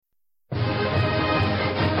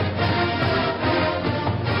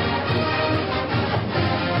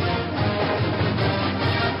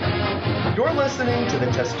listening to the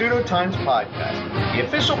Testudo Times Podcast, the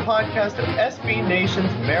official podcast of SB Nation's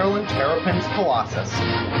Maryland Terrapins Colossus.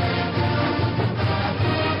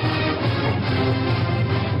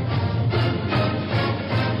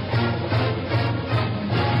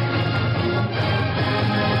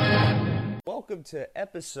 Welcome to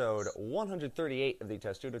episode 138 of the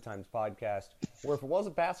Testudo Times Podcast, where if it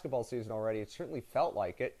wasn't basketball season already, it certainly felt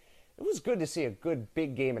like it. It was good to see a good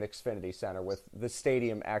big game at Xfinity Center with the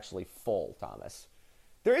stadium actually full, Thomas.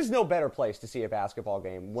 There is no better place to see a basketball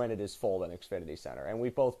game when it is full than Xfinity Center, and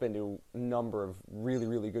we've both been to a number of really,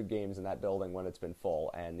 really good games in that building when it's been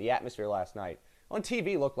full, and the atmosphere last night on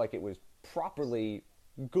TV looked like it was properly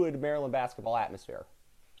good Maryland basketball atmosphere.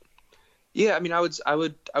 Yeah, I mean, I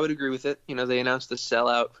would agree with it. You know, they announced the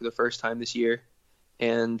sellout for the first time this year,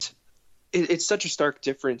 and it's such a stark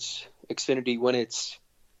difference, Xfinity, when it's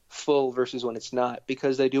full versus when it's not,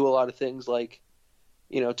 because they do a lot of things like,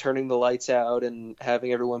 you know, turning the lights out and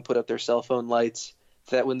having everyone put up their cell phone lights,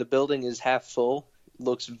 that when the building is half full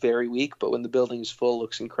looks very weak, but when the building is full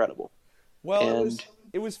looks incredible. Well,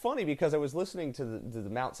 it was funny because I was listening to the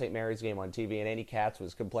Mount St. Mary's game on TV, and Andy Katz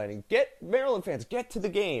was complaining, Maryland fans, get to the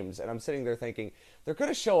games. And I'm sitting there thinking, they're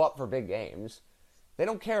going to show up for big games. They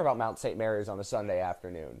don't care about Mount St. Mary's on a Sunday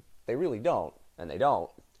afternoon. They really don't, and they don't.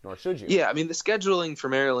 Nor should you. Yeah, I mean, the scheduling for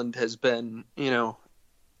Maryland has been, you know,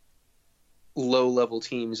 low-level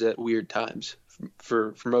teams at weird times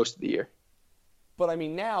for most of the year. But, I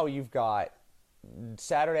mean, now you've got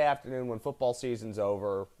Saturday afternoon when football season's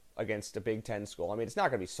over against a Big Ten school. I mean, it's not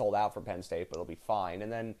going to be sold out for Penn State, but it'll be fine.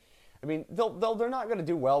 And then, I mean, they're not going to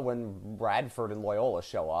do well when Bradford and Loyola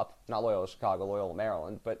show up. Not Loyola Chicago, Loyola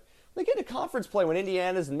Maryland. But they get into conference play when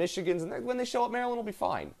Indiana's and Michigan's, and when they show up, Maryland will be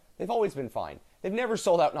fine. They've always been fine. They've never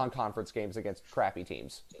sold out non-conference games against crappy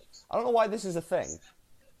teams. I don't know why this is a thing.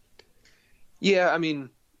 Yeah, I mean,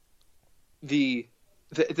 they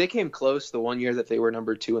came close the one year that they were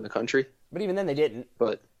number 2 in the country. But even then they didn't.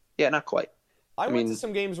 But, yeah, not quite. I went to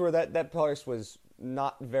some games where that place was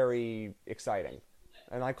not very exciting.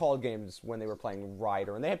 And I called games when they were playing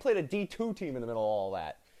Ryder. And they had played a D2 team in the middle of all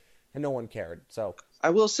that. And no one cared. So I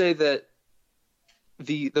will say that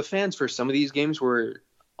the fans for some of these games were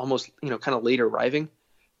almost, you know, kind of late arriving,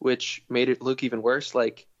 which made it look even worse.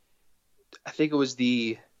 Like, I think it was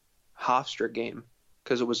the Hofstra game,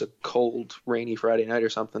 because it was a cold, rainy Friday night or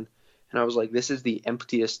something. And I was like, this is the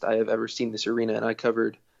emptiest I have ever seen this arena. And I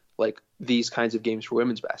covered, like, these kinds of games for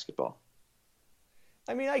women's basketball.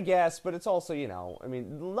 I mean, I guess, but it's also, you know, I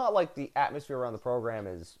mean, not like the atmosphere around the program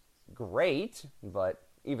is great, but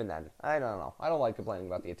even then, I don't know. I don't like complaining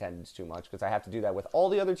about the attendance too much because I have to do that with all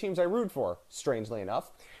the other teams I root for, strangely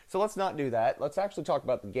enough. So let's not do that. Let's actually talk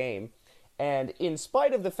about the game. And in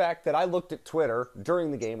spite of the fact that I looked at Twitter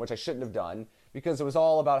during the game, which I shouldn't have done, because it was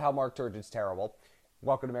all about how Mark Turgeon's terrible.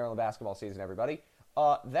 Welcome to Maryland basketball season, everybody.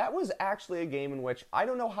 That was actually a game in which I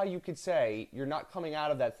don't know how you could say you're not coming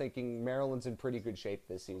out of that thinking Maryland's in pretty good shape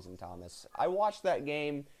this season, Thomas. I watched that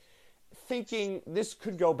game thinking this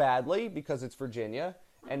could go badly because it's Virginia,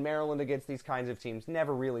 and Maryland against these kinds of teams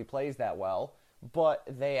never really plays that well, but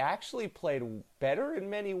they actually played better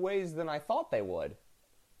in many ways than I thought they would.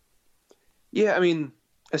 Yeah, I mean,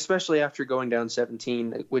 especially after going down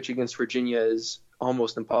 17, which against Virginia is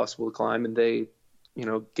almost impossible to climb, and they, you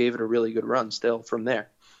know, gave it a really good run still from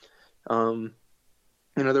there. You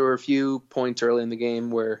know, there were a few points early in the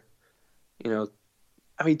game where, you know,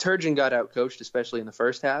 I mean, Turgeon got outcoached, especially in the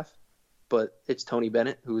first half, but it's Tony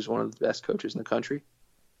Bennett, who's one of the best coaches in the country.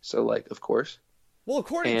 So, like, of course. Well,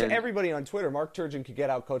 according to everybody on Twitter, Mark Turgeon could get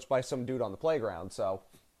outcoached by some dude on the playground, so.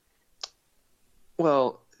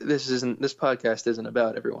 Well, this podcast isn't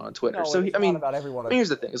about everyone on Twitter. No, so it's not about everyone. Here's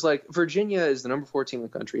the thing. It's like Virginia is the number 4 team in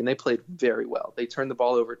the country, and they played very well. They turned the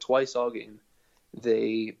ball over twice all game.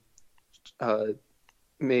 They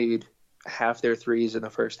made half their threes in the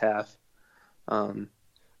first half. And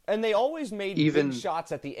they always made big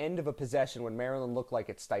shots at the end of a possession when Maryland looked like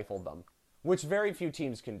it stifled them, which very few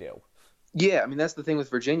teams can do. Yeah, I mean, that's the thing with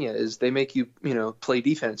Virginia is they make you, you know, play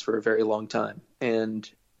defense for a very long time. And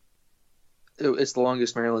it's the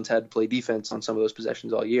longest Maryland's had to play defense on some of those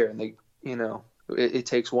possessions all year. And they, you know, it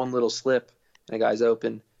takes one little slip and a guy's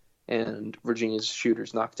open, and Virginia's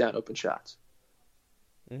shooters knock down open shots.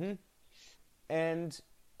 Mm-hmm. And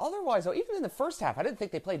otherwise, though, even in the first half, I didn't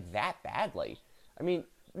think they played that badly. I mean,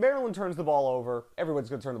 Maryland turns the ball over. Everyone's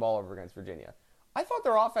going to turn the ball over against Virginia. I thought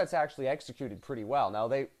their offense actually executed pretty well. Now,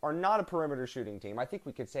 they are not a perimeter shooting team. I think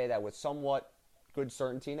we could say that with somewhat good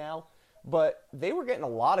certainty now. But they were getting a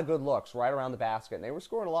lot of good looks right around the basket, and they were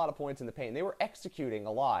scoring a lot of points in the paint. They were executing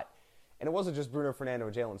a lot. And it wasn't just Bruno Fernando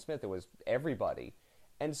and Jalen Smith. It was everybody.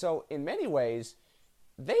 And so, in many ways,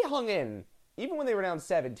 they hung in. Even when they were down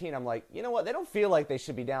 17, I'm like, you know what? They don't feel like they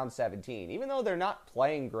should be down 17. Even though they're not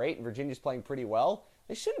playing great and Virginia's playing pretty well,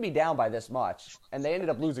 they shouldn't be down by this much. And they ended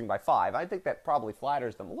up losing by 5. I think that probably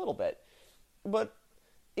flatters them a little bit. But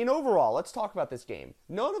in overall, let's talk about this game.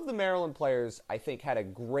 None of the Maryland players, I think, had a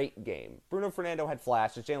great game. Bruno Fernando had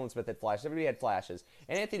flashes. Jalen Smith had flashes. Everybody had flashes.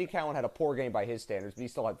 And Anthony Cowan had a poor game by his standards, but he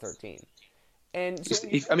still had 13. And so,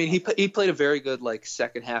 he played a very good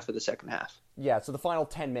second half of the second half. Yeah, so the final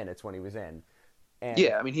 10 minutes when he was in. And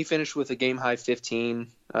yeah, he finished with a game-high 15.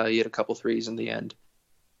 He had a couple threes in the end.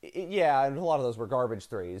 Yeah, and a lot of those were garbage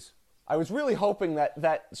threes. I was really hoping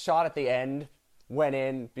that shot at the end went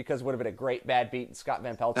in because it would have been a great bad beat and Scott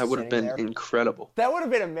Van Pelt. That would have been incredible. That would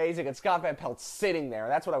have been amazing, and Scott Van Pelt sitting there.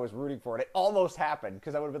 That's what I was rooting for. And it almost happened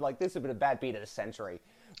because I would have been like, this would have been a bad beat of the century.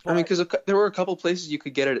 But, because there were a couple places you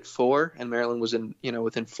could get it at 4, and Maryland was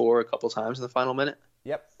within 4 a couple times in the final minute.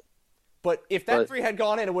 Yep. But if that 3 had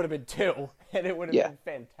gone in, it would have been 2, and it would have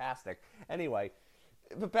been fantastic. Anyway,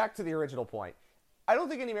 but back to the original point. I don't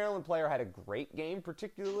think any Maryland player had a great game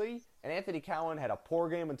particularly, and Anthony Cowan had a poor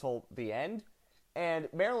game until the end, and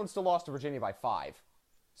Maryland still lost to Virginia by 5.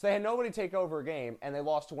 So they had nobody take over a game, and they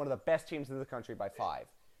lost to one of the best teams in the country by 5.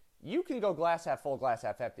 You can go glass half full, glass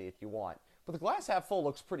half empty if you want, but the glass half full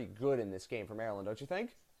looks pretty good in this game for Maryland, don't you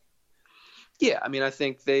think? Yeah, I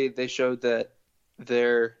think they showed that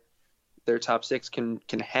their top 6 can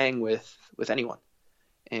hang with anyone,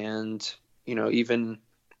 and even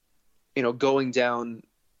going down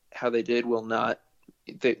how they did will not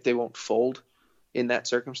they won't fold in that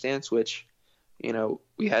circumstance, which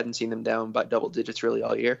we hadn't seen them down by double digits really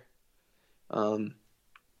all year.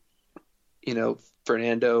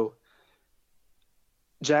 Fernando,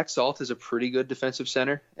 Jack Salt is a pretty good defensive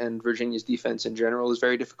center, and Virginia's defense in general is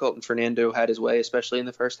very difficult, and Fernando had his way, especially in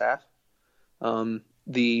the first half.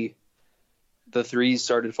 The threes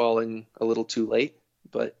started falling a little too late,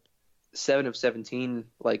 but 7 of 17,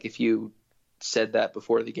 if you said that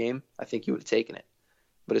before the game, I think you would have taken it.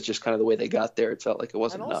 But it's just kind of the way they got there. It felt like it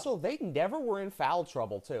wasn't enough. And also, they never were in foul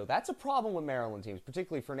trouble, too. That's a problem with Maryland teams,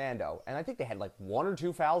 particularly Fernando. And I think they had 1 or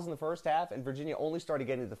 2 fouls in the first half, and Virginia only started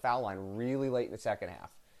getting to the foul line really late in the second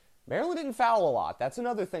half. Maryland didn't foul a lot. That's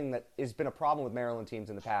another thing that has been a problem with Maryland teams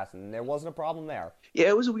in the past, and there wasn't a problem there. Yeah,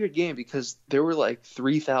 it was a weird game because there were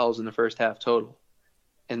 3 fouls in the first half total.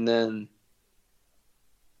 And then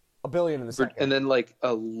a billion in the second. And then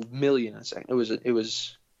a million in the second. It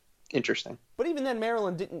was interesting. But even then,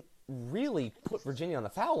 Maryland didn't really put Virginia on the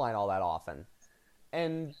foul line all that often.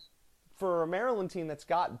 And for a Maryland team that's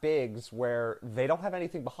got bigs where they don't have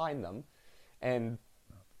anything behind them, and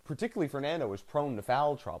particularly Fernando is prone to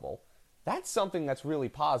foul trouble, that's something that's really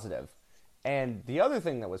positive. And the other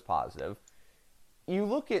thing that was positive, you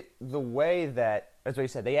look at the way that, as I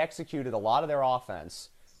said, they executed a lot of their offense,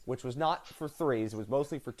 which was not for threes, it was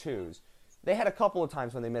mostly for twos. They had a couple of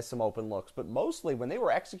times when they missed some open looks, but mostly when they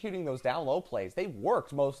were executing those down-low plays, they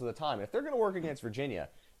worked most of the time. And if they're going to work against Virginia,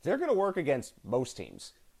 they're going to work against most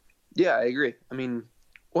teams. Yeah, I agree.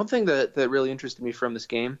 One thing that really interested me from this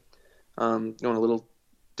game, going a little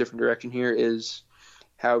different direction here, is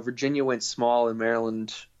how Virginia went small and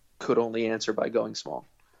Maryland could only answer by going small.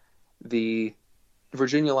 The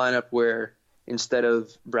Virginia lineup where instead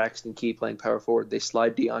of Braxton Key playing power forward, they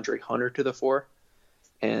slide DeAndre Hunter to the 4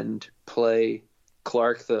 and play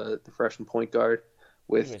Clark, the freshman point guard,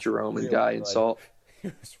 with Jerome and Guy and Salt.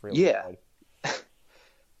 It was really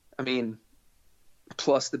good.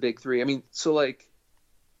 Plus the big 3.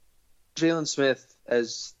 Jalen Smith,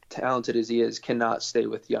 as talented as he is, cannot stay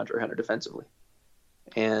with DeAndre Hunter defensively.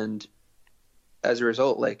 And as a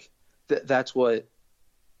result, that's what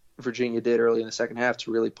Virginia did early in the second half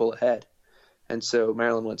to really pull ahead. And so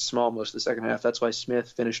Maryland went small most of the second half. That's why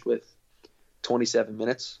Smith finished with 27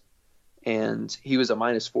 minutes, and he was a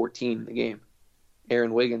minus 14 in the game.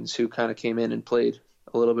 Aaron Wiggins, who kind of came in and played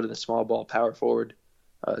a little bit of the small ball power forward,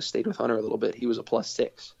 stayed with Hunter a little bit. He was a plus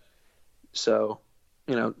 6. So,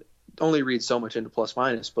 only read so much into plus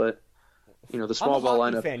minus, but, the small ball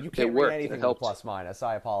lineup, fan. You can't it worked. Read anything it helped. Plus minus.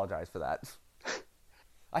 I apologize for that.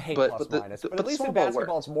 I hate But plus the- minus, but but at the least small in ball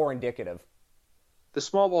basketball worked. it's more indicative. The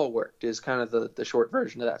small ball worked is kind of the short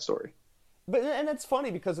version of that story. And that's funny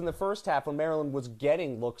because in the first half when Maryland was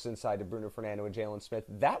getting looks inside to Bruno Fernando and Jalen Smith,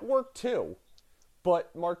 that worked too.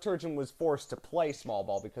 But Mark Turgeon was forced to play small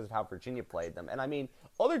ball because of how Virginia played them. And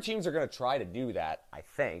other teams are going to try to do that, I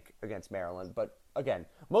think, against Maryland. But again,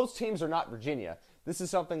 most teams are not Virginia. This is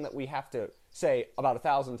something that we have to say about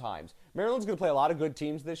 1,000 times. Maryland's going to play a lot of good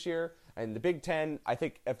teams this year. And the Big Ten, I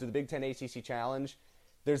think after the Big Ten ACC Challenge,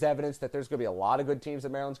 there's evidence that there's going to be a lot of good teams that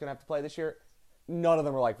Maryland's going to have to play this year. None of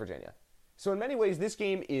them are like Virginia. So in many ways, this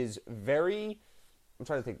game is very, I'm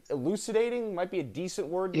trying to think, elucidating might be a decent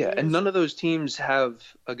word to Yeah, and use. none of those teams have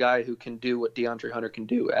a guy who can do what DeAndre Hunter can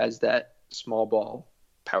do as that small ball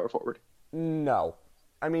power forward. No.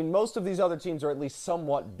 I mean, most of these other teams are at least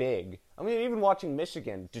somewhat big. I mean, even watching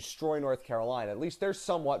Michigan destroy North Carolina, at least they're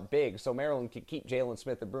somewhat big, so Maryland can keep Jalen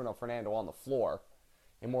Smith and Bruno Fernando on the floor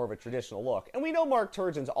in more of a traditional look. And we know Mark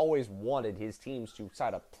Turgeon's always wanted his teams to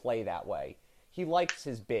sort of play that way. He likes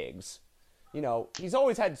his bigs. You know, he's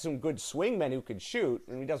always had some good swingmen who could shoot,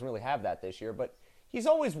 and he doesn't really have that this year, but he's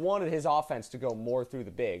always wanted his offense to go more through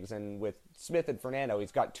the bigs, and with Smith and Fernando,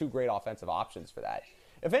 he's got two great offensive options for that.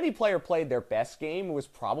 If any player played their best game, it was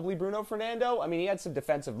probably Bruno Fernando. I mean, he had some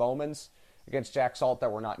defensive moments against Jack Salt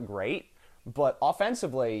that were not great, but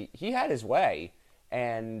offensively, he had his way.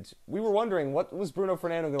 And we were wondering, what was Bruno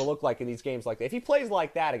Fernando going to look like in these games like that? If he plays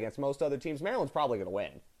like that against most other teams, Maryland's probably going to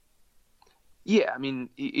win. Yeah, I mean,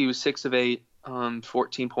 he was 6 of 8,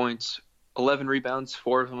 14 points, 11 rebounds,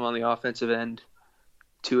 4 of them on the offensive end,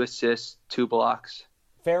 2 assists, 2 blocks.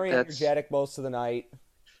 Very energetic most of the night.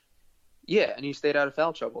 Yeah, and he stayed out of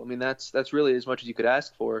foul trouble. I mean, that's really as much as you could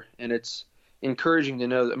ask for, and it's encouraging to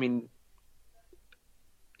know. I mean,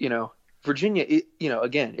 you know, Virginia,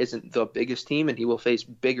 again, isn't the biggest team, and he will face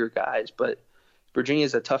bigger guys, but Virginia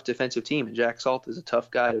is a tough defensive team, and Jack Salt is a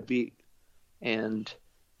tough guy to beat, and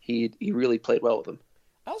he really played well with him.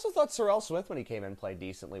 I also thought Sorrell Smith, when he came in, played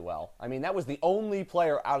decently well. I mean, that was the only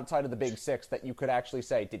player outside of the Big Six that you could actually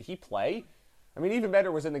say, did he play? I mean, even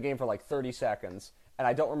Bender was in the game for like 30 seconds, and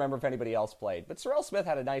I don't remember if anybody else played. But Sorrell Smith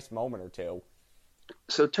had a nice moment or two.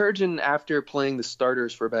 So Turgeon, after playing the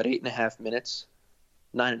starters for about 8.5 minutes,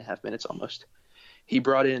 9.5 minutes almost, he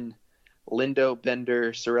brought in Lindo,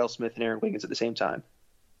 Bender, Sorrell Smith, and Aaron Wiggins at the same time.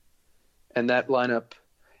 And that lineup,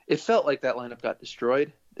 it felt like that lineup got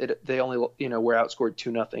destroyed. They only, were outscored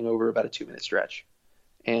 2-0 over about a 2-minute stretch.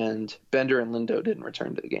 And Bender and Lindo didn't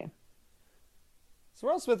return to the game.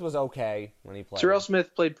 Sorrell Smith was okay when he played. Sorrell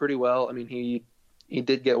Smith played pretty well. I mean, he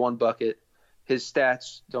did get 1 bucket. His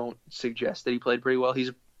stats don't suggest that he played pretty well.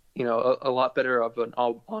 He's, a lot better of an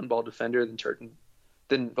on-ball defender than Turgeon,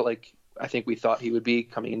 I think we thought he would be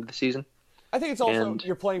coming into the season. I think it's also,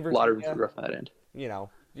 you're playing Virginia. A lot of room for growth on that end.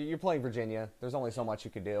 You're playing Virginia. There's only so much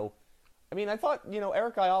you could do. I mean, I thought,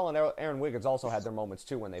 Eric Ayala and Aaron Wiggins also had their moments,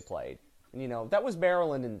 too, when they played. And, that was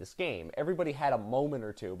Maryland in this game. Everybody had a moment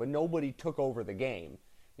or two, but nobody took over the game.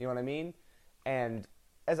 You know what I mean? And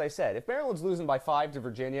as I said, if Maryland's losing by 5 to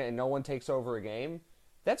Virginia and no one takes over a game,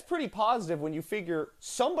 that's pretty positive when you figure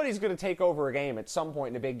somebody's going to take over a game at some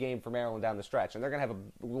point in a big game for Maryland down the stretch, and they're going to have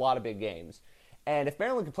a lot of big games. And if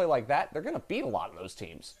Maryland can play like that, they're going to beat a lot of those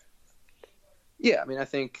teams. Yeah, I mean, I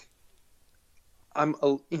think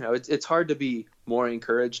it's hard to be more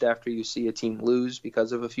encouraged after you see a team lose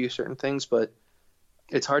because of a few certain things, but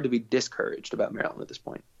it's hard to be discouraged about Maryland at this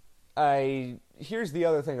point. Here's the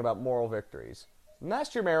other thing about moral victories.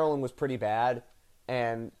 Last year, Maryland was pretty bad,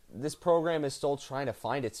 and this program is still trying to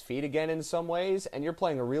find its feet again in some ways, and you're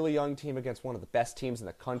playing a really young team against one of the best teams in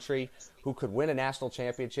the country who could win a national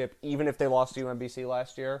championship even if they lost to UMBC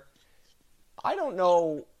last year. I don't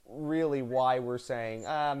know really why we're saying,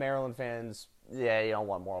 Maryland fans, yeah, you don't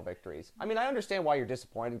want moral victories. I mean, I understand why you're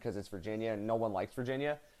disappointed because it's Virginia and no one likes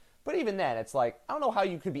Virginia, but even then, it's like, I don't know how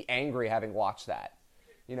you could be angry having watched that.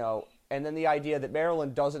 And then the idea that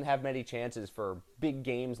Maryland doesn't have many chances for big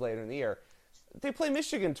games later in the year. They play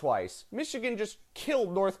Michigan twice. Michigan just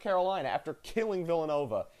killed North Carolina after killing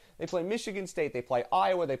Villanova. They play Michigan State. They play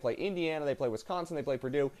Iowa. They play Indiana. They play Wisconsin. They play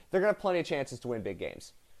Purdue. They're going to have plenty of chances to win big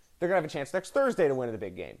games. They're going to have a chance next Thursday to win in the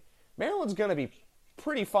big game. Maryland's going to be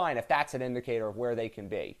pretty fine if that's an indicator of where they can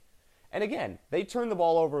be. And again, they turned the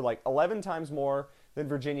ball over like 11 times more than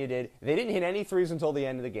Virginia did. They didn't hit any threes until the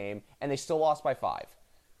end of the game, and they still lost by 5.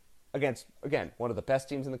 Against, again, one of the best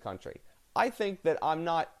teams in the country. I think that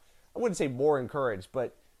I wouldn't say more encouraged,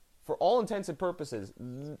 but for all intents and purposes,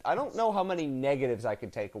 I don't know how many negatives I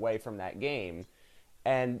could take away from that game.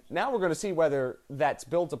 And now we're going to see whether that's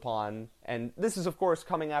built upon. And this is, of course,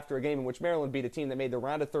 coming after a game in which Maryland beat a team that made the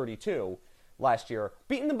round of 32 last year,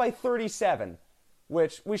 beating them by 37,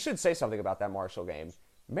 which we should say something about that Marshall game.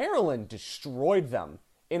 Maryland destroyed them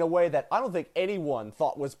in a way that I don't think anyone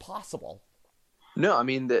thought was possible. No, I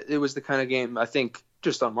mean, it was the kind of game, I think,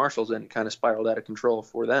 just on Marshall's end, it kind of spiraled out of control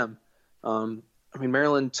for them.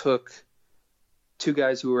 Maryland took 2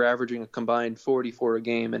 guys who were averaging a combined 44 a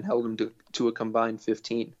game and held them to a combined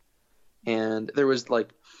 15. And there was, the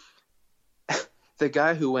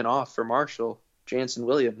guy who went off for Marshall, Jansen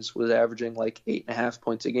Williams, was averaging 8.5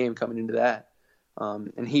 points a game coming into that.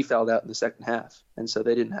 and he fouled out in the second half, and so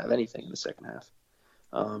they didn't have anything in the second half.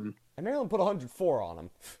 And Maryland put 104 on them.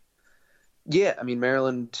 Yeah, I mean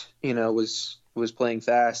Maryland, was playing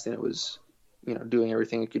fast and it was, doing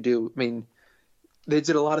everything it could do. I mean, they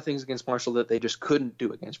did a lot of things against Marshall that they just couldn't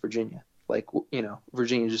do against Virginia. Like,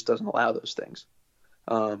 Virginia just doesn't allow those things.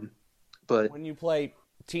 But when you play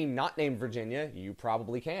a team not named Virginia, you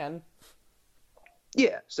probably can.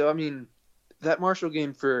 Yeah, so I mean, that Marshall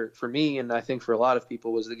game for me, and I think for a lot of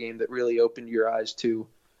people, was the game that really opened your eyes to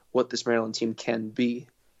what this Maryland team can be.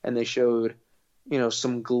 And they showed,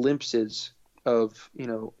 some glimpses of,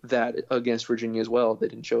 that against Virginia as well. They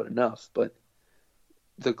didn't show it enough, but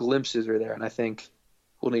the glimpses are there, and I think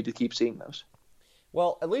we'll need to keep seeing those.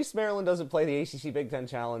 Well, at least Maryland doesn't play the ACC Big Ten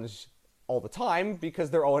Challenge all the time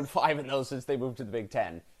because they're 0-5 in those since they moved to the Big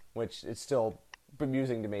Ten, which is still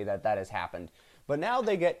bemusing to me that has happened. But now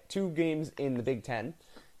they get 2 games in the Big Ten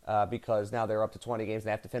because now they're up to 20 games and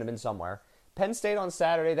they have to fit them in somewhere. Penn State on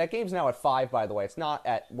Saturday. That game's now at 5, by the way. It's not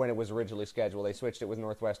at when it was originally scheduled. They switched it with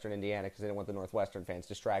Northwestern Indiana because they didn't want the Northwestern fans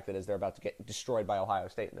distracted as they're about to get destroyed by Ohio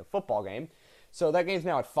State in the football game. So that game's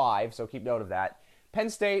now at 5, so keep note of that. Penn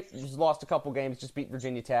State has lost a couple games, just beat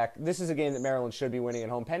Virginia Tech. This is a game that Maryland should be winning at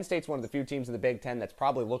home. Penn State's one of the few teams in the Big Ten that's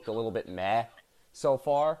probably looked a little bit meh so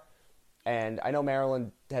far. And I know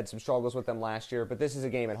Maryland had some struggles with them last year, but this is a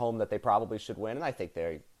game at home that they probably should win, and I think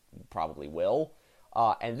they probably will.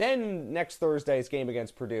 And then next Thursday's game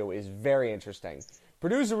against Purdue is very interesting.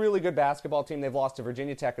 Purdue's a really good basketball team. They've lost to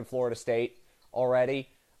Virginia Tech and Florida State already.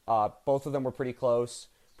 Both of them were pretty close.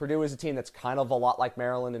 Purdue is a team that's kind of a lot like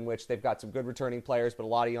Maryland in which they've got some good returning players, but a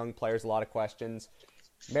lot of young players, a lot of questions.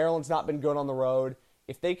 Maryland's not been good on the road.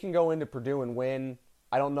 If they can go into Purdue and win,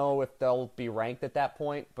 I don't know if they'll be ranked at that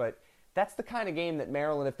point, but that's the kind of game that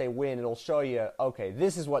Maryland, if they win, it'll show you, okay,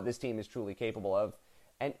 this is what this team is truly capable of.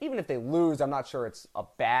 And even if they lose, I'm not sure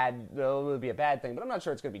it'll be a bad thing, but I'm not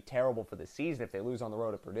sure it's going to be terrible for the season if they lose on the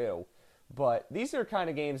road at Purdue. But these are kind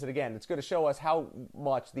of games that, again, it's going to show us how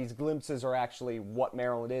much these glimpses are actually what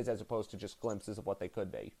Maryland is as opposed to just glimpses of what they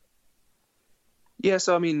could be. Yeah,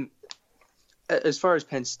 so, I mean, as far as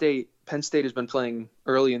Penn State has been playing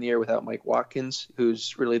early in the year without Mike Watkins,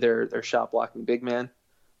 who's really their shot-blocking big man.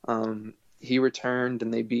 He returned,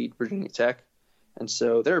 and they beat Virginia Tech. And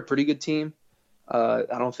so they're a pretty good team. I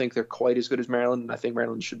don't think they're quite as good as Maryland, and I think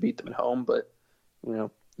Maryland should beat them at home. But,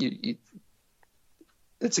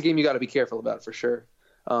 it's a game you got to be careful about for sure.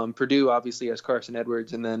 Purdue obviously has Carson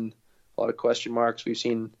Edwards and then a lot of question marks. We've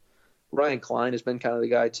seen Ryan Klein has been kind of the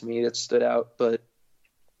guy to me that stood out, but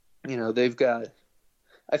they've got,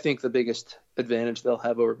 I think the biggest advantage they'll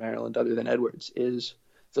have over Maryland other than Edwards is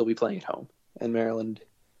they'll be playing at home, and Maryland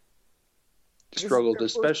struggled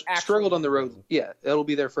on the road. Yeah, it'll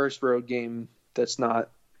be their first road game that's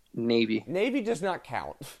not Navy. Navy does not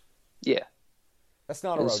count. Yeah. That's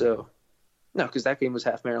not a road game. No, because that game was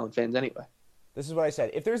half Maryland fans anyway. This is what I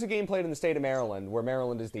said. If there's a game played in the state of Maryland where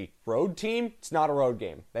Maryland is the road team, it's not a road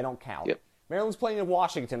game. They don't count. Yep. Maryland's playing in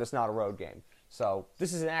Washington. It's not a road game. So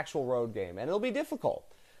this is an actual road game, and it'll be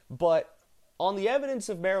difficult. But on the evidence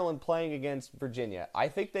of Maryland playing against Virginia, I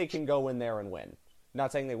think they can go in there and win.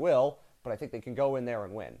 Not saying they will, but I think they can go in there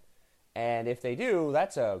and win. And if they do,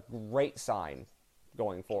 that's a great sign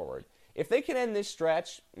going forward. If they can end this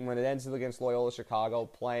stretch when it ends against Loyola Chicago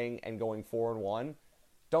playing and going 4-1,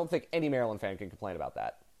 don't think any Maryland fan can complain about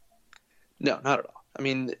that. No, not at all. I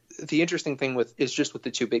mean, the interesting thing is just with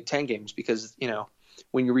the 2 Big Ten games because,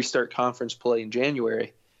 when you restart conference play in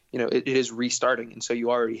January, it is restarting, and so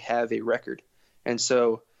you already have a record. And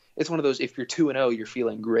so it's one of those, if you're 2-0, you're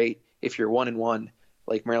feeling great. If you're 1-1,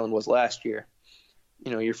 like Maryland was last year,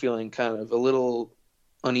 you're feeling kind of a little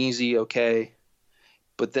uneasy, okay.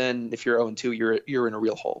 But then if you're 0-2, you're in a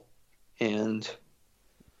real hole. And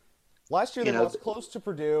last year they lost close to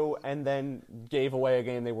Purdue and then gave away a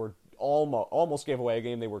game they were almost gave away a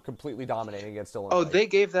game they were completely dominating against Illinois. Oh, they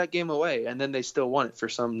gave that game away, and then they still won it for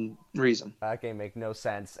some reason. That game made no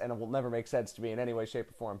sense, and it will never make sense to me in any way, shape,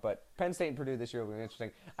 or form. But Penn State and Purdue this year will be interesting.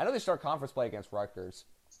 I know they start conference play against Rutgers,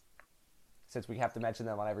 since we have to mention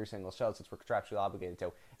them on every single show, since we're contractually obligated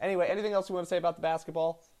to. Anyway, anything else you want to say about the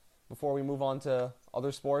basketball before we move on to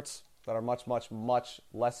other sports that are much, much, much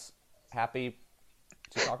less happy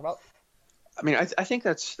to talk about? I mean, I think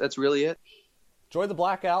that's really it. Enjoy the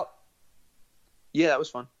blackout. Yeah, that was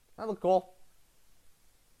fun. That looked cool.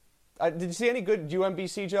 Did you see any good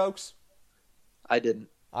UMBC jokes? I didn't.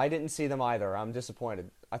 I didn't see them either. I'm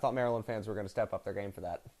disappointed. I thought Maryland fans were going to step up their game for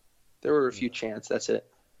that. There were a few chants. That's it.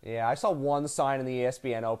 Yeah, I saw one sign in the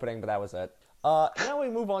ESPN opening, but that was it. Now we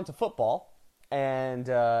move on to football. And,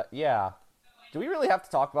 Do we really have to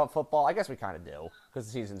talk about football? I guess we kind of do, because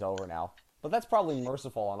the season's over now. But that's probably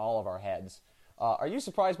merciful on all of our heads. Are you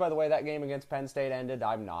surprised by the way that game against Penn State ended?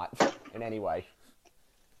 I'm not, in any way.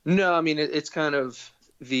 No, I mean, it's kind of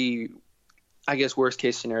the, I guess, worst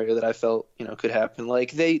case scenario that I felt, could happen.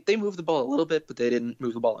 Like, they moved the ball a little bit, but they didn't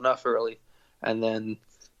move the ball enough early. And then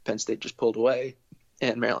Penn State just pulled away,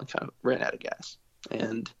 and Maryland kind of ran out of gas.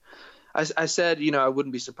 And I said, I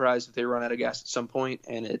wouldn't be surprised if they run out of gas at some point,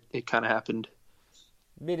 and it kind of happened.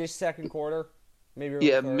 Mid-ish second quarter? Maybe early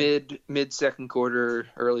Yeah, third? mid second quarter,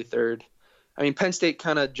 early third. I mean, Penn State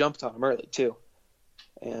kind of jumped on them early, too.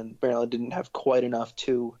 And Maryland didn't have quite enough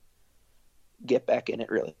to get back in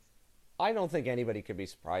it, really. I don't think anybody could be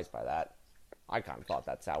surprised by that. I kind of thought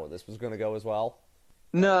that's how this was going to go as well.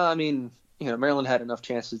 No, I mean, Maryland had enough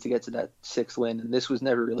chances to get to that sixth win, and this was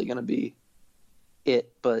never really going to be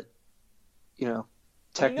it. But,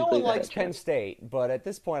 technically, no one likes Penn State, but at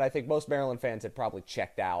this point, I think most Maryland fans had probably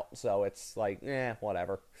checked out. So it's like,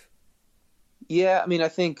 whatever. Yeah, I mean, I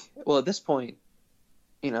think, well, at this point,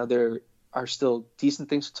 there are still decent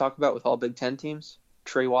things to talk about with all Big Ten teams.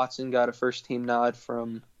 Trey Watson got a first-team nod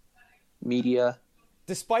from media.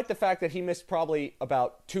 Despite the fact that he missed probably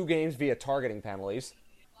about 2 games via targeting penalties.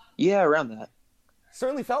 Yeah, around that.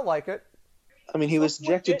 Certainly felt like it. I mean, he was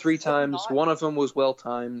ejected 3 times. One of them was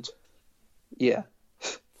well-timed. Yeah.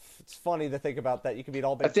 It's funny to think about that. You could beat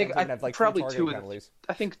all Big Ten teams and have like probably 3 targeting penalties.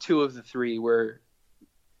 I think 2 of the 3 were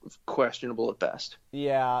questionable at best.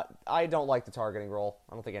 Yeah, I don't like the targeting role.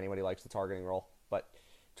 I don't think anybody likes the targeting role. But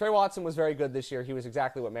Trey Watson was very good this year. He was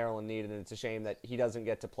exactly what Maryland needed, and it's a shame that he doesn't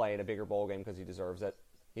get to play in a bigger bowl game because he deserves it.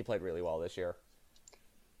 He played really well this year.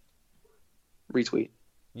 Retweet.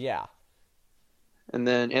 Yeah. And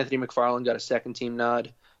then Anthony McFarland got a second-team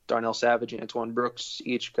nod. Darnell Savage and Antoine Brooks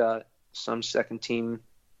each got some second-team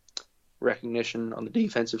recognition on the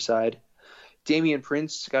defensive side. Damian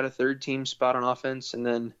Prince got a third-team spot on offense. And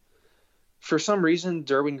then for some reason,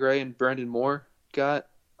 Derwin Gray and Brandon Moore got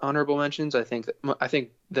honorable mentions. I think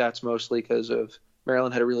that's mostly because of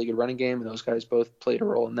Maryland had a really good running game, and those guys both played a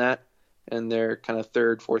role in that. And they're kind of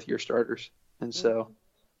third, fourth-year starters. And so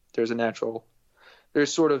there's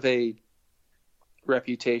sort of a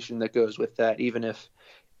reputation that goes with that, even if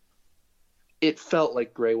it felt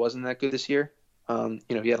like Gray wasn't that good this year.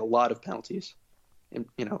 He had a lot of penalties, and,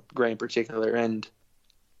 Gray in particular, and,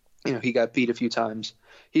 he got beat a few times.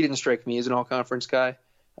 He didn't strike me as an all-conference guy.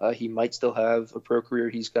 He might still have a pro career.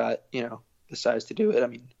 He's got, the size to do it. I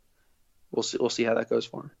mean, we'll see how that goes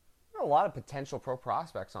for him. There are a lot of potential pro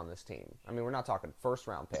prospects on this team. I mean, we're not talking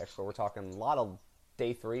first-round picks, but we're talking a lot of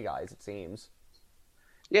day 3 guys, it seems.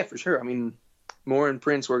 Yeah, for sure. I mean, Moore and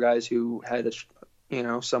Prince were guys who had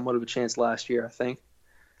somewhat of a chance last year, I think.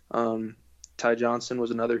 Ty Johnson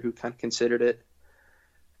was another who kind of considered it.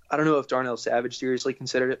 I don't know if Darnell Savage seriously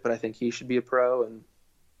considered it, but I think he should be a pro.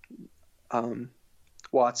 And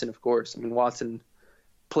Watson, of course. I mean, Watson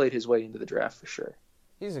played his way into the draft for sure.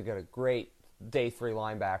 He's a great day 3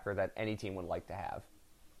 linebacker that any team would like to have.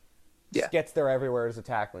 Yeah. Just gets there everywhere as a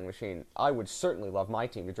tackling machine. I would certainly love my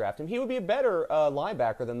team to draft him. He would be a better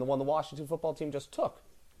linebacker than the one the Washington football team just took.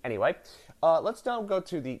 Anyway, let's now go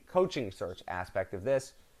to the coaching search aspect of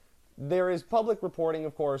this. There is public reporting,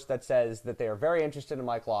 of course, that says that they are very interested in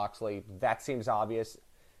Mike Locksley. That seems obvious.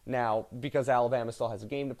 Now, because Alabama still has a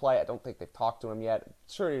game to play, I don't think they've talked to him yet.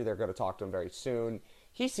 Surely they're going to talk to him very soon.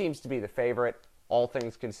 He seems to be the favorite, all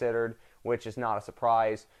things considered, which is not a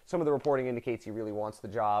surprise. Some of the reporting indicates he really wants the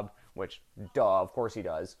job, which, duh, of course he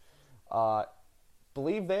does.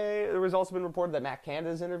 Believe there was also been reported that Matt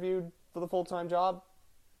Canada's interviewed for the full-time job.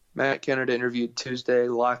 Matt Canada interviewed Tuesday.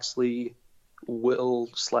 Locksley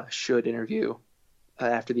will/should interview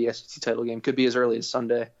after the SEC title game. Could be as early as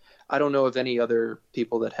Sunday. I don't know of any other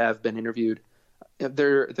people that have been interviewed.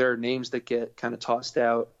 There are names that get kind of tossed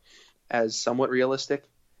out as somewhat realistic.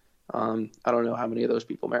 I don't know how many of those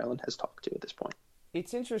people Maryland has talked to at this point.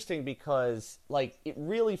 It's interesting because, it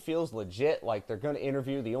really feels legit. Like, they're going to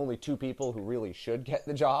interview the only 2 people who really should get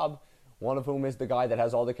the job, one of whom is the guy that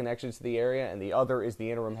has all the connections to the area, and the other is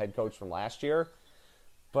the interim head coach from last year.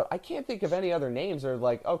 But I can't think of any other names that are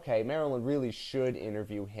like, okay, Maryland really should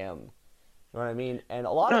interview him. You know what I mean? And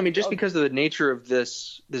just because of the nature of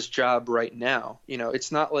this job right now,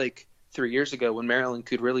 it's not like 3 years ago when Maryland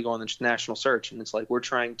could really go on the national search, and it's like we're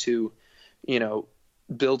trying to,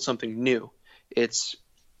 build something new. This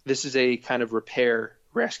is a kind of repair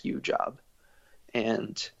rescue job,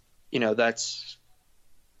 and that's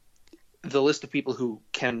the list of people who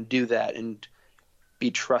can do that and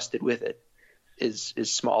be trusted with it is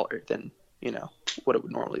smaller than what it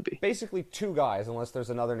would normally be. Basically 2 guys, unless there's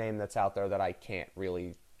another name that's out there that I can't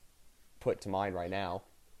really put to mind right now.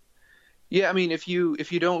 Yeah, I mean, if you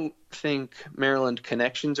don't think Maryland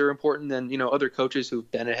connections are important, then other coaches who've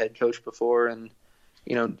been a head coach before and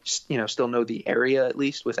still know the area at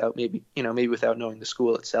least without maybe without knowing the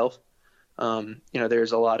school itself.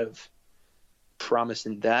 There's a lot of promise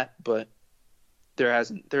in that, but there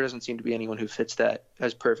doesn't seem to be anyone who fits that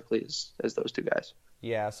as perfectly as those two guys.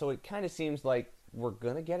 Yeah, so it kind of seems like we're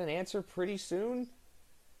gonna get an answer pretty soon.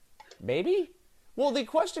 Maybe. Well, the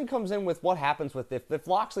question comes in with what happens with if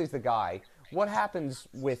Loxley's the guy. What happens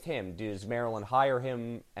with him? Does Maryland hire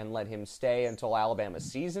him and let him stay until Alabama's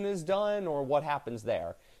season is done, or what happens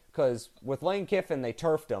there? Because with Lane Kiffin, they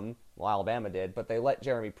turfed him. Well, Alabama did, but they let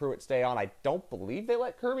Jeremy Pruitt stay on. I don't believe they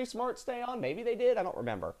let Kirby Smart stay on. Maybe they did. I don't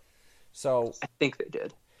remember. So I think they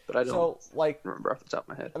did, but I don't remember off the top of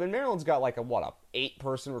my head. I mean, Maryland's got like a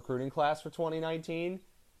 8-person recruiting class for 2019,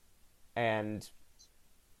 and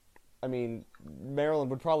I mean, Maryland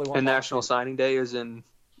would probably want. And National Signing Day is in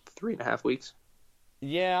 3.5 weeks.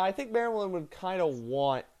 Yeah, I think Maryland would kind of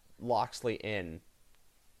want Loxley in,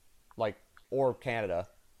 or Canada,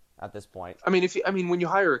 at this point. I mean, when you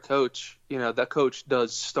hire a coach, that coach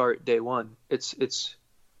does start day one. It's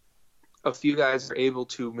a few guys are able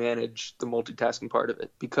to manage the multitasking part of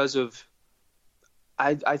it because of.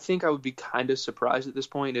 I think I would be kind of surprised at this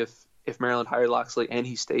point if Maryland hired Loxley and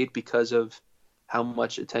he stayed because of how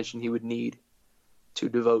much attention he would need to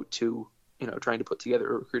devote to trying to put together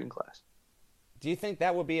a recruiting class. Do you think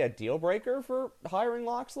that would be a deal breaker for hiring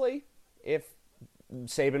Loxley if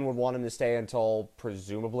Saban would want him to stay until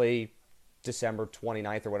presumably December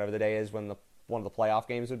 29th or whatever the day is when one of the playoff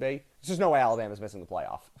games would be? There's just no way Alabama's missing the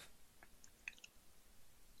playoff.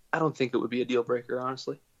 I don't think it would be a deal breaker,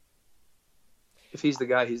 honestly. If he's the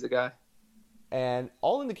guy, he's the guy. And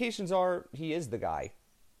all indications are he is the guy.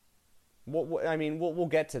 We'll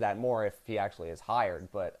get to that more if he actually is hired,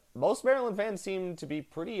 but most Maryland fans seem to be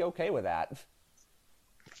pretty okay with that.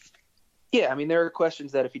 Yeah, I mean, there are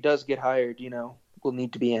questions that if he does get hired, will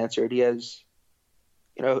need to be answered. He has,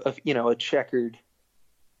 a checkered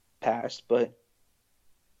past, but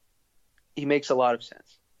he makes a lot of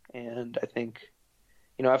sense. And I think,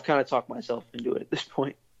 I've kind of talked myself into it at this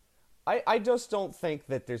point. I just don't think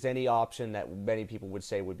that there's any option that many people would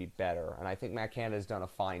say would be better. And I think Matt Canada's done a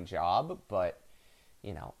fine job, but,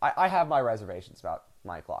 I have my reservations about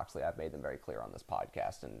Mike Loxley. I've made them very clear on this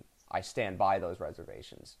podcast, and I stand by those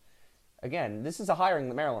reservations. Again, this is a hiring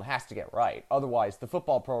that Maryland has to get right. Otherwise, the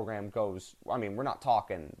football program goes, we're not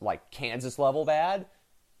talking like Kansas level bad,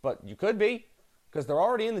 but you could be, because they're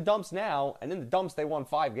already in the dumps now, and in the dumps they won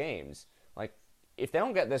 5 games. If they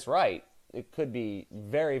don't get this right, it could be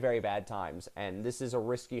very, very bad times, and this is a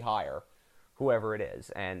risky hire, whoever it is,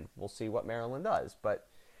 and we'll see what Maryland does. But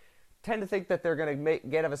tend to think that they're going to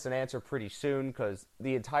get us an answer pretty soon, because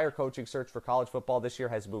the entire coaching search for college football this year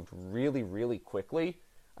has moved really, really quickly.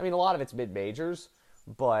 A lot of it's mid-majors,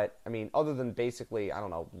 but, other than basically,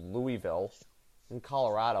 Louisville and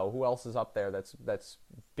Colorado, who else is up there that's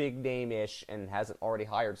big name-ish and hasn't already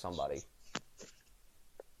hired somebody?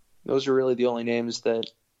 Those are really the only names that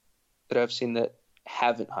I've seen that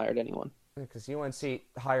haven't hired anyone. Because UNC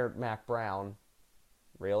hired Mac Brown.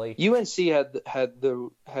 Really? UNC had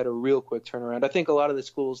a real quick turnaround. I think a lot of the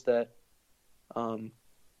schools that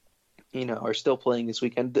are still playing this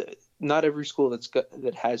weekend. Not every school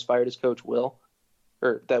that has fired its coach will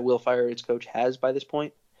fire its coach has by this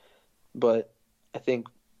point. But I think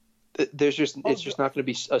it's just not going to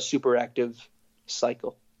be a super active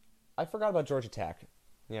cycle. I forgot about Georgia Tech.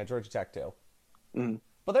 Yeah, Georgia Tech too. Mm-hmm.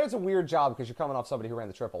 But there's a weird job because you're coming off somebody who ran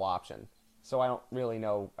the triple option. So I don't really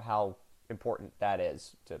know how important that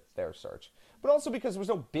is to their search. But also because there was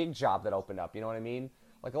no big job that opened up, you know what I mean?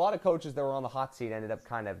 A lot of coaches that were on the hot seat ended up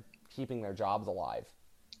kind of keeping their jobs alive.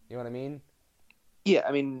 You know what I mean? Yeah,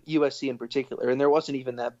 USC in particular. And there wasn't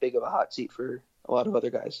even that big of a hot seat for a lot of other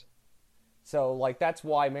guys. So, that's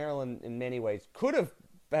why Maryland, in many ways, could have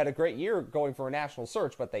had a great year going for a national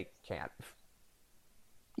search, but they can't.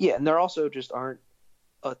 Yeah, and there also just aren't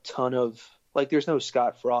a ton of there's no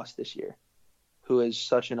Scott Frost this year, who is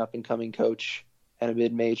such an up and coming coach and a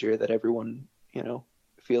mid major that everyone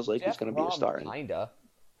feels like he's going to be a star. Kinda,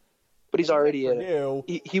 but he's already at Purdue.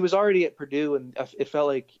 He was already at Purdue, and it felt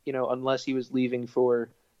like unless he was leaving for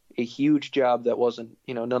a huge job that wasn't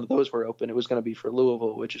none of those were open, it was going to be for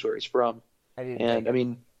Louisville, which is where he's from.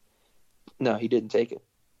 No, he didn't take it.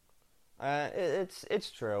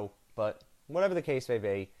 It's true, but whatever the case may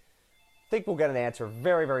be, I think we'll get an answer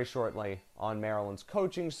very, very shortly on Maryland's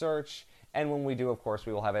coaching search. And when we do, of course,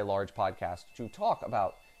 we will have a large podcast to talk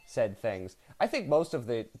about said things. I think most of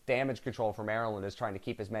the damage control for Maryland is trying to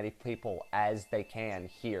keep as many people as they can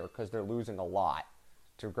here because they're losing a lot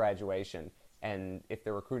to graduation. And if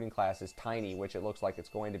the recruiting class is tiny, which it looks like it's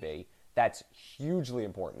going to be, that's hugely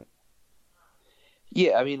important.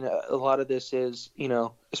 Yeah, I mean, a lot of this is,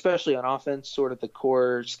 especially on offense, sort of the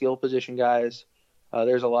core skill position guys.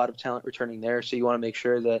 There's a lot of talent returning there, so you want to make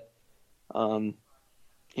sure that,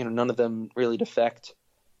 none of them really defect.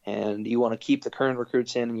 And you want to keep the current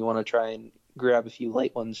recruits in, and you want to try and grab a few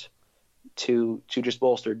light ones to just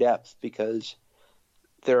bolster depth because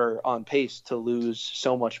they're on pace to lose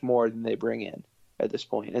so much more than they bring in at this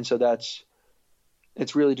point. And so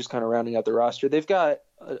it's really just kind of rounding out the roster. They've got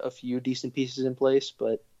a few decent pieces in place,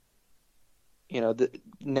 but the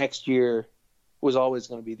next year was always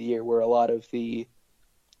going to be the year where a lot of the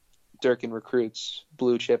Durkin recruits,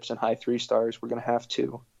 blue chips and high 3-stars, were going to have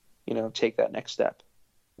to, take that next step.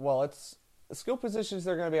 Well, it's skill positions,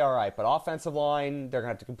 they're going to be all right, but offensive line, they're going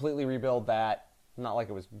to have to completely rebuild that. Not like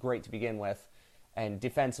it was great to begin with. And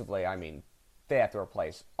defensively, I mean, they have to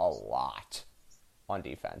replace a lot on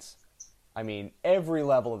defense. I mean, every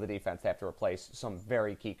level of the defense, they have to replace some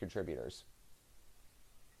very key contributors.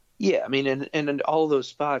 Yeah, I mean, and all those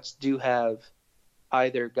spots do have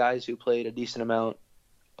either guys who played a decent amount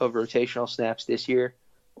of rotational snaps this year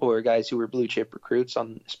or guys who were blue chip recruits,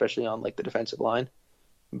 especially on like the defensive line.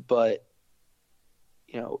 But,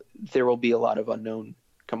 there will be a lot of unknown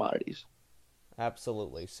commodities.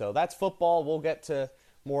 Absolutely. So that's football. We'll get to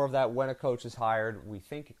more of that when a coach is hired. We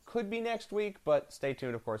think it could be next week, but stay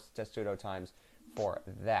tuned, of course, Testudo Times for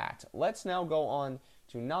that. Let's now go on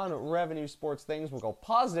to non-revenue sports things. We'll go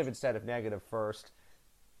positive instead of negative first.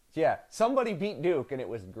 Yeah, somebody beat Duke, and it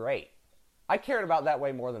was great. I cared about that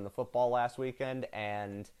way more than the football last weekend,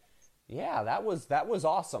 and yeah, that was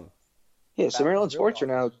awesome. Yeah, so Maryland sports are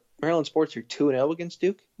 2-0 against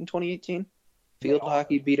Duke in 2018. Field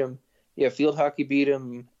hockey beat them. Yeah, field hockey beat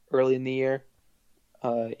them early in the year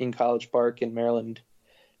in College Park, and Maryland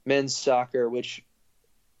men's soccer, which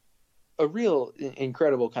a real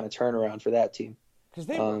incredible kind of turnaround for that team. Because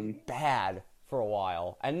they were bad for a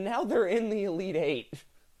while, and now they're in the Elite Eight.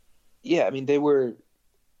 Yeah, I mean, they were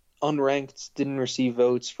unranked, didn't receive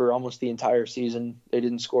votes for almost the entire season. They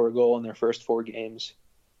didn't score a goal in their first 4 games.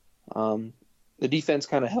 The defense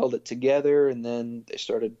kind of held it together, and then they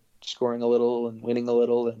started scoring a little and winning a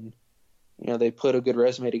little, and they put a good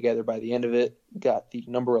resume together by the end of it, got the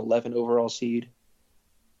number 11 overall seed,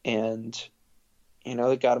 and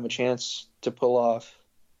it got them a chance to pull off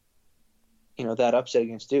that upset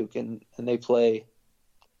against Duke, and they play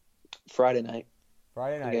Friday night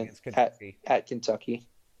against Kentucky. At Kentucky.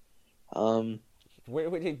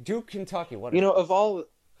 Wait, Duke, Kentucky. What?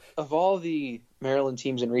 Of all the Maryland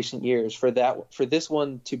teams in recent years, for this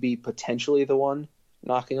one to be potentially the one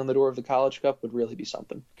knocking on the door of the College Cup would really be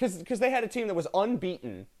something. Because they had a team that was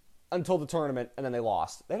unbeaten until the tournament, and then they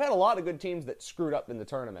lost. They've had a lot of good teams that screwed up in the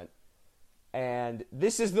tournament. And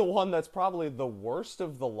this is the one that's probably the worst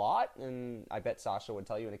of the lot, and I bet Sasha would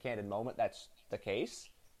tell you in a candid moment that's the case.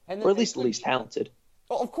 Or at least the least talented.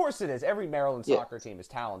 Well, of course it is. Every Maryland soccer team is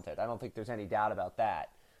talented. I don't think there's any doubt about that.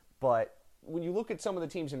 But when you look at some of the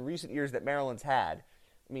teams in recent years that Maryland's had,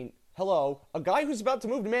 I mean, hello, a guy who's about to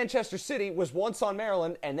move to Manchester City was once on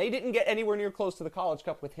Maryland, and they didn't get anywhere near close to the College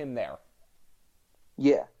Cup with him there.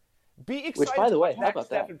 Yeah. Be excited. Which, by the way, how about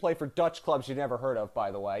that? And play for Dutch clubs you've never heard of,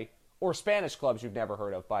 by the way, or Spanish clubs you've never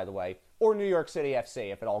heard of, by the way, or New York City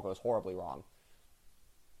FC if it all goes horribly wrong.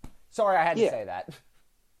 Sorry, I had to say that.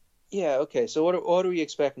 Yeah, okay. So what are we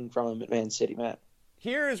expecting from him at Man City, Matt?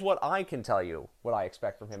 Here is what I can tell you what I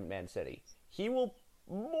expect from him at Man City. He will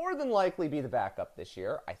more than likely be the backup this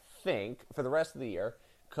year, I think, for the rest of the year,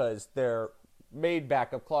 because their made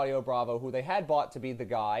backup, Claudio Bravo, who they had bought to be the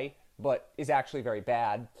guy, but is actually very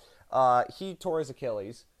bad, he tore his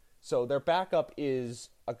Achilles. So their backup is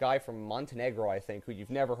a guy from Montenegro, I think, who you've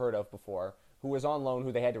never heard of before, who was on loan,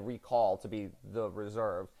 who they had to recall to be the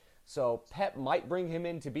reserve. So Pep might bring him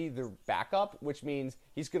in to be the backup, which means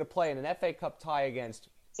he's going to play in an FA Cup tie against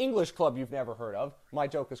English club you've never heard of. My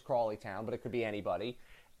joke is Crawley Town, but it could be anybody.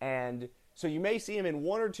 And so you may see him in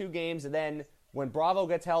 1 or 2 games, and then when Bravo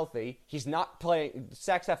gets healthy, he's not playing.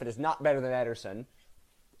 Zach Steffen is not better than Ederson.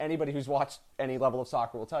 Anybody who's watched any level of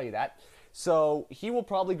soccer will tell you that. So he will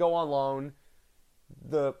probably go on loan.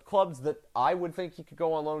 The clubs that I would think he could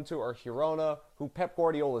go on loan to are Girona, who Pep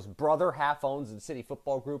Guardiola's brother half owns, and City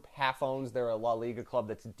Football Group half owns. They're a La Liga club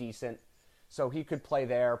that's decent. So he could play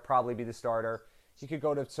there, probably be the starter. He could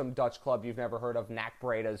go to some Dutch club you've never heard of. NAC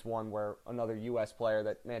Breda's one where another U.S. player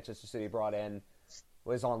that Manchester City brought in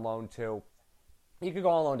was on loan to. He could go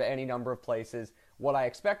on loan to any number of places. What I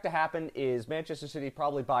expect to happen is Manchester City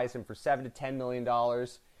probably buys him for $7 to $10 million,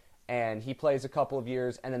 and he plays a couple of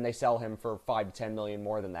years, and then they sell him for $5 to $10 million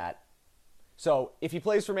more than that. So if he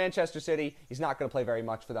plays for Manchester City, he's not going to play very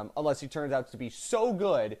much for them unless he turns out to be so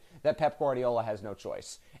good that Pep Guardiola has no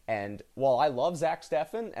choice. And while I love Zach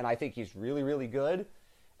Steffen, and I think he's really, really good,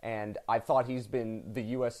 and I thought he's been the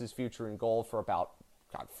U.S.'s future in goal for about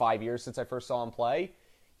 5 years since I first saw him play,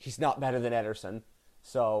 he's not better than Ederson.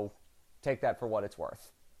 So take that for what it's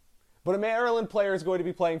worth. But a Maryland player is going to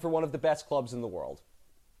be playing for one of the best clubs in the world.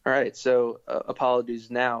 All right, so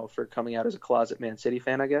apologies now for coming out as a closet Man City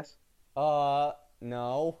fan, I guess.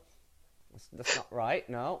 No. That's not right.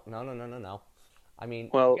 No. I mean,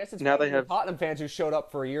 well, I guess it's now they have Tottenham fans who showed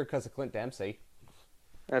up for a year because of Clint Dempsey.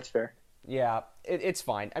 That's fair. Yeah, it's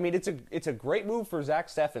fine. I mean, it's a great move for Zach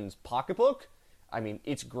Steffen's pocketbook. I mean,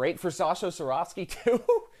 it's great for Sasha Sorotsky, too,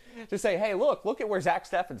 to say, hey, look at where Zach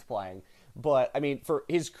Steffen's playing. But, I mean, for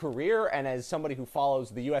his career and as somebody who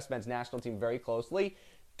follows the U.S. men's national team very closely,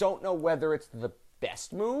 don't know whether it's the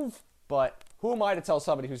best move, but who am I to tell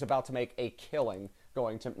somebody who's about to make a killing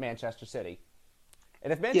going to Manchester City?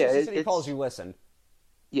 And if Manchester City calls you, listen.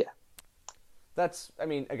 Yeah. That's, I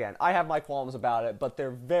mean, again, I have my qualms about it, but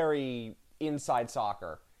they're very inside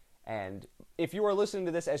soccer. And if you are listening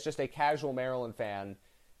to this as just a casual Maryland fan,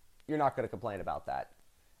 you're not going to complain about that.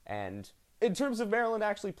 And in terms of Maryland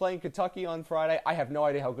actually playing Kentucky on Friday, I have no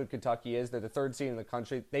idea how good Kentucky is. They're the third seed in the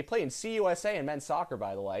country. They play in CUSA and men's soccer,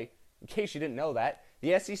 by the way, in case you didn't know that.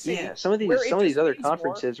 The SEC. Yeah, some of these other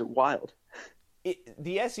conferences are wild.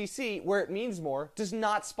 The SEC, where it means more, does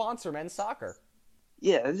not sponsor men's soccer.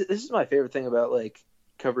 Yeah, this is my favorite thing about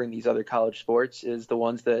covering these other college sports is the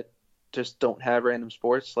ones that just don't have random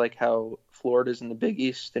sports, like how Florida's in the Big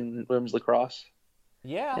East in women's lacrosse.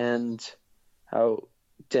 Yeah. And how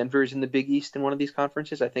Denver's in the Big East in one of these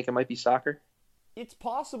conferences. I think it might be soccer. It's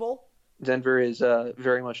possible. Denver is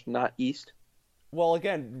very much not East. Well,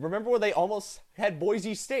 again, remember when they almost had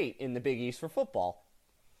Boise State in the Big East for football?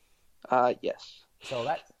 Yes. So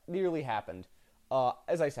that nearly happened.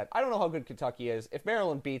 As I said, I don't know how good Kentucky is. If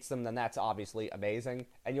Maryland beats them, then that's obviously amazing.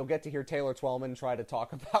 And you'll get to hear Taylor Twellman try to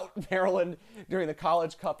talk about Maryland during the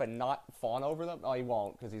College Cup and not fawn over them. Oh, he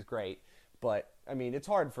won't because he's great. But, I mean, it's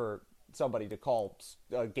hard for somebody to call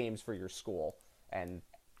games for your school. And,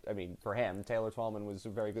 I mean, for him, Taylor Twellman was a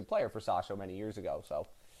very good player for Sasha many years ago. So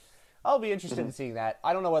I'll be interested in seeing that.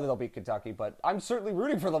 I don't know whether they'll beat Kentucky, but I'm certainly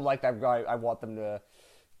rooting for them like that guy. I want them to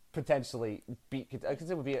potentially beat Kentucky, because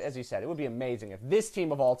it would be, as you said, it would be amazing if this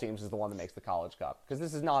team of all teams is the one that makes the College Cup, because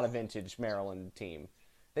this is not a vintage Maryland team.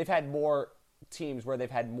 They've had more teams where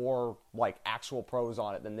they've had more actual pros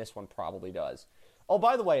on it than this one probably does. Oh,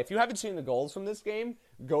 by the way, if you haven't seen the goals from this game,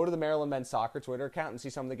 go to the Maryland men's soccer Twitter account and see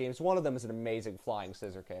some of the games. One of them is an amazing flying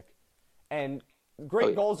scissor kick. And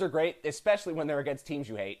great goals are great, especially when they're against teams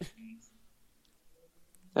you hate.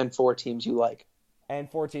 And 4 teams you like.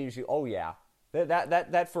 And 4 teams you, oh yeah.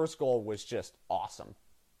 That first goal was just awesome.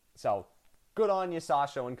 So, good on you,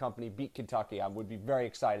 Sasha and company. Beat Kentucky. I would be very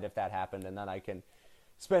excited if that happened, and then I can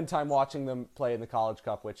spend time watching them play in the College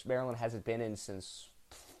Cup, which Maryland hasn't been in since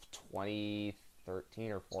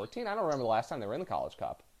 2013 or 14. I don't remember the last time they were in the College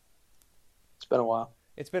Cup. It's been a while.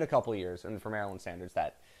 It's been a couple of years, and for Maryland standards,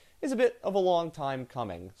 that is a bit of a long time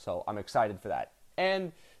coming, so I'm excited for that.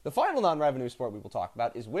 And the final non-revenue sport we will talk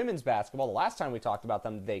about is women's basketball. The last time we talked about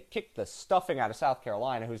them, they kicked the stuffing out of South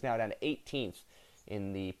Carolina, who's now down to 18th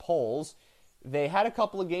in the polls. They had a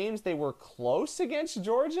couple of games. They were close against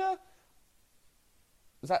Georgia.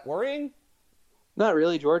 Is that worrying? Not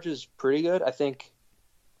really. Georgia's pretty good. I think,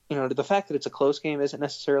 the fact that it's a close game isn't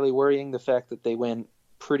necessarily worrying. The fact that they went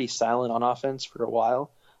pretty silent on offense for a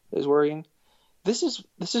while is worrying. This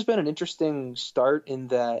has been an interesting start in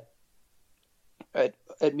that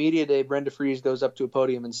at media day, Brenda Fries goes up to a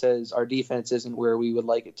podium and says our defense isn't where we would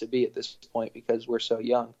like it to be at this point because we're so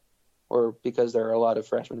young, or because there are a lot of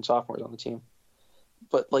freshmen and sophomores on the team.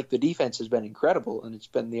 But the defense has been incredible, and it's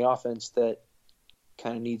been the offense that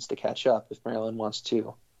kind of needs to catch up if Maryland wants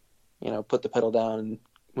to, put the pedal down and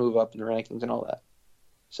move up in the rankings and all that.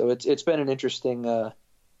 So it's been an interesting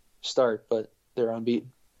start, but they're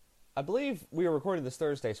unbeaten. I believe we were recording this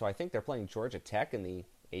Thursday, so I think they're playing Georgia Tech in the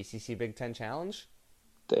ACC Big Ten Challenge.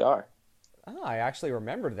 They are. Oh, I actually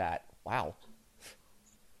remembered that. Wow.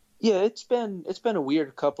 Yeah, it's been a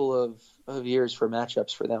weird couple of years for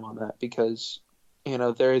matchups for them on that because,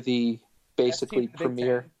 they're the basically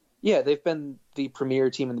premier. Yeah, they've been the premier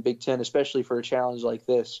team in the Big Ten, especially for a challenge like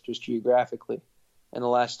this, just geographically. In the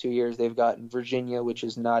last 2 years, they've gotten Virginia, which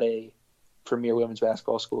is not a premier women's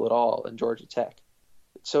basketball school at all, and Georgia Tech.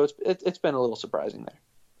 So it's been a little surprising there.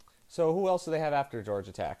 So who else do they have after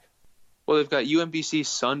Georgia Tech? Well, they've got UMBC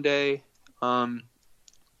Sunday. I'm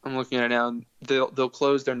looking at it now. They'll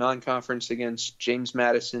close their non-conference against James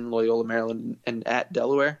Madison, Loyola Maryland, and at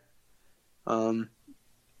Delaware.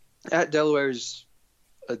 At Delaware is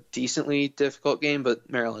a decently difficult game, but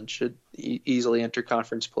Maryland should easily enter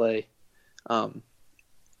conference play.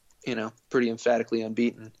 Pretty emphatically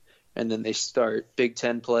unbeaten. And then they start Big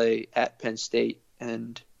Ten play at Penn State,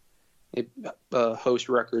 and they host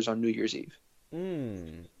Rutgers on New Year's Eve.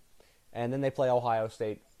 And then they play Ohio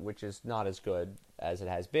State, which is not as good as it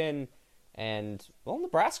has been. And, well,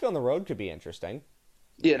 Nebraska on the road could be interesting.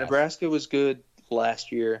 Yeah, Nebraska was good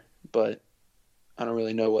last year, but I don't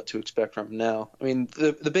really know what to expect from them now. I mean,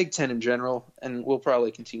 the Big Ten in general, and we'll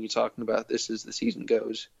probably continue talking about this as the season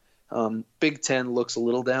goes. Big Ten looks a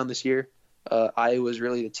little down this year. Iowa's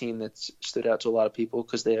really the team that's stood out to a lot of people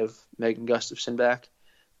because they have Megan Gustafson back.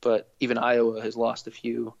 But even Iowa has lost a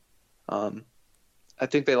few. I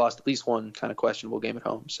think they lost at least one kind of questionable game at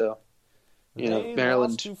home. So, they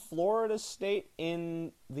Maryland lost to Florida State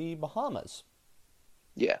in the Bahamas.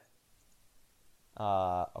 Yeah.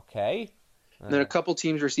 Okay. And then a couple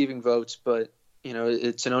teams receiving votes, but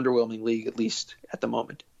it's an underwhelming league, at least at the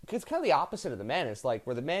moment. It's kind of the opposite of the men. It's like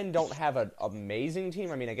where the men don't have an amazing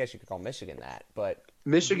team. I mean, I guess you could call Michigan that, but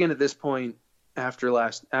Michigan at this point, after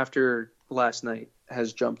last night,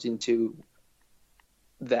 has jumped into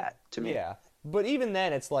that to me. Yeah, but even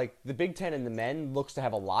then, it's like the Big Ten and the men looks to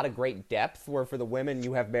have a lot of great depth. Where for the women,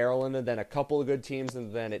 you have Maryland and then a couple of good teams,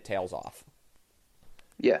 and then it tails off.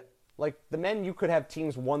 Yeah. Like the men, you could have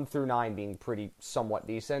teams 1 through 9 being pretty somewhat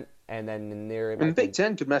decent, and then in there, the Big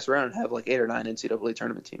Ten could mess around and have like 8 or 9 NCAA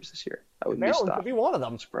tournament teams this year. I wouldn't be stopped. Maryland could be one of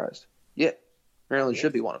them. I'm surprised. Yeah, Maryland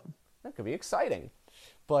should be one of them. That could be exciting.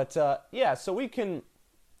 But so we can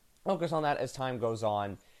focus on that as time goes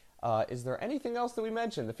on. Is there anything else that we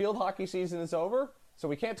mentioned? The field hockey season is over, so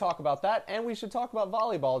we can't talk about that, and we should talk about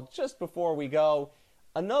volleyball just before we go.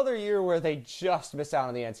 Another year where they just missed out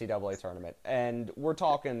on the NCAA tournament. And we're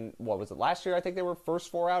talking, what was it, last year? I think they were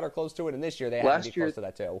first 4 out or close to it, and this year they had to be close to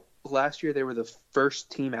that too. Last year they were the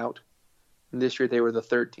first team out, and this year they were the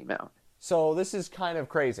third team out. So this is kind of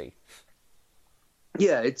crazy.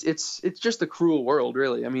 Yeah, it's just a cruel world,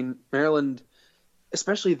 really. I mean, Maryland,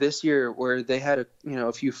 especially this year where they had a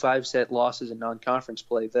few 5-set losses in non-conference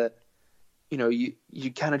play, that you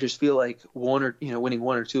kind of just feel like winning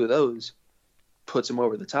 1 or 2 of those puts them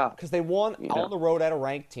over the top. Because they won on the road at a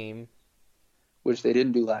ranked team. Which they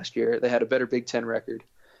didn't do last year. They had a better Big Ten record.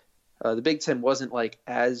 The Big Ten wasn't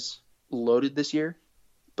as loaded this year,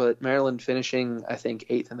 but Maryland finishing, I think,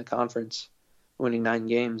 8th in the conference, winning 9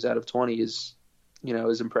 games out of 20 is,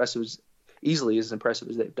 easily as impressive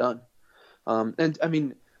as they've done. And I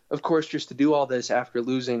mean, of course, just to do all this after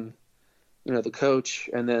losing, the coach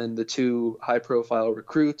and then the 2 high-profile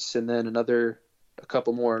recruits and then a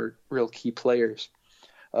couple more real key players.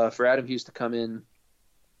 For Adam Hughes to come in,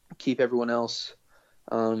 keep everyone else,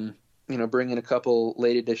 bring in a couple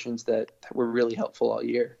late additions that were really helpful all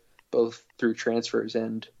year, both through transfers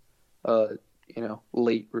and,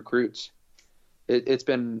 late recruits. It's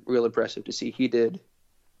been real impressive to see. He did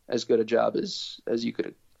as good a job as you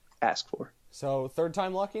could ask for. So third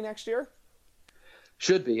time lucky next year?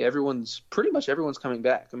 Should be. Pretty much everyone's coming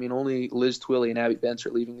back. I mean, only Liz Twilley and Abby Bentz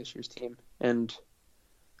are leaving this year's team. And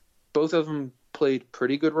both of them played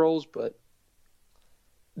pretty good roles, but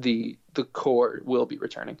the core will be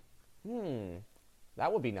returning.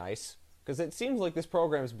 That would be nice. Because it seems like this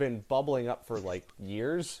program's been bubbling up for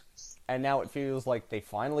years, and now it feels like they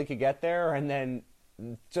finally could get there, and then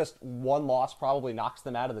just one loss probably knocks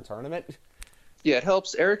them out of the tournament. Yeah, it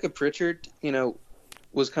helps. Erica Pritchard,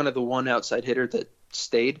 was kind of the one outside hitter that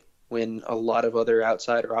stayed when a lot of other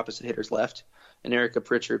outside or opposite hitters left, and Erica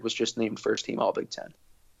Pritchard was just named first team All Big Ten.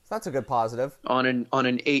 That's a good positive. On an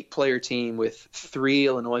 8-player team with 3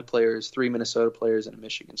 Illinois players, 3 Minnesota players, and a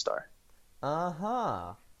Michigan star.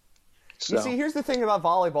 Uh-huh. So, you see, here's the thing about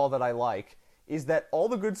volleyball that I like, is that all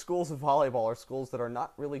the good schools of volleyball are schools that are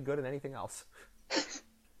not really good at anything else.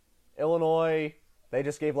 Illinois, they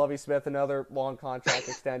just gave Lovie Smith another long contract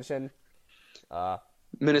extension.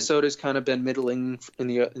 Minnesota's kind of been middling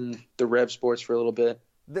in the Rev sports for a little bit.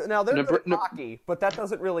 Now they're good at hockey, but that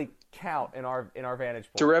doesn't really count in our vantage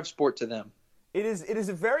point. It's a Rev sport to them. It is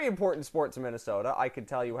a very important sport to Minnesota. I can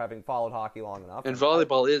tell you, having followed hockey long enough. And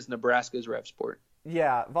volleyball is Nebraska's Rev sport.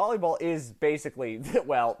 Yeah, volleyball is basically,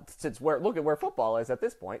 well, look at where football is at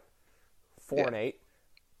this point, 4-8.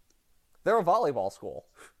 They're a volleyball school.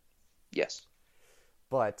 Yes.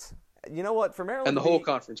 But you know what? For Maryland, and the whole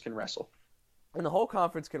conference can wrestle. And the whole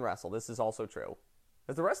conference can wrestle. This is also true.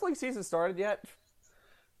 Has the wrestling season started yet?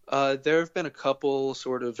 There have been a couple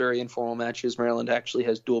sort of very informal matches. Maryland actually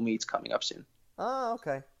has dual meets coming up soon. Oh,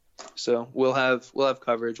 okay. So we'll have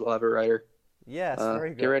coverage. We'll have a writer. Yes, very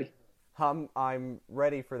good. Get ready. I'm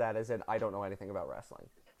ready for that, as in I don't know anything about wrestling.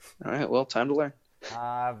 All right, well, time to learn.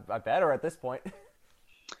 I better at this point.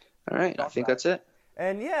 All right, I think that's it.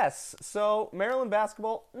 And yes, so Maryland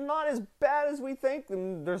basketball, not as bad as we think.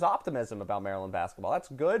 And there's optimism about Maryland basketball. That's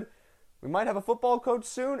good. We might have a football coach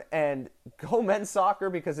soon, and go men's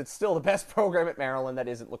soccer because it's still the best program at Maryland that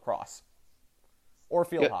isn't lacrosse. Or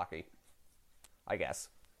field hockey, I guess.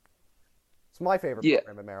 It's my favorite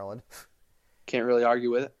program at Maryland. Can't really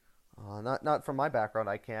argue with it. Not from my background,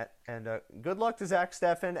 I can't. And good luck to Zach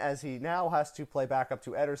Steffen, as he now has to play back up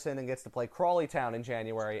to Ederson and gets to play Crawley Town in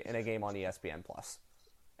January in a game on ESPN+.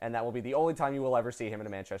 And that will be the only time you will ever see him in a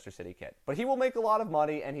Manchester City kit. But he will make a lot of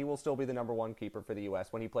money, and he will still be the number one keeper for the U.S.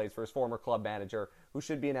 when he plays for his former club manager, who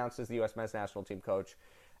should be announced as the U.S. men's national team coach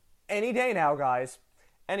any day now, guys.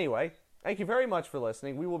 Anyway, thank you very much for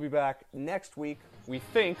listening. We will be back next week, we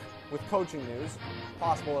think, with coaching news.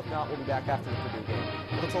 Possible, if not, we'll be back after the Purdue game.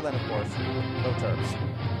 But until then, of course, go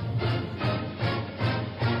Terps.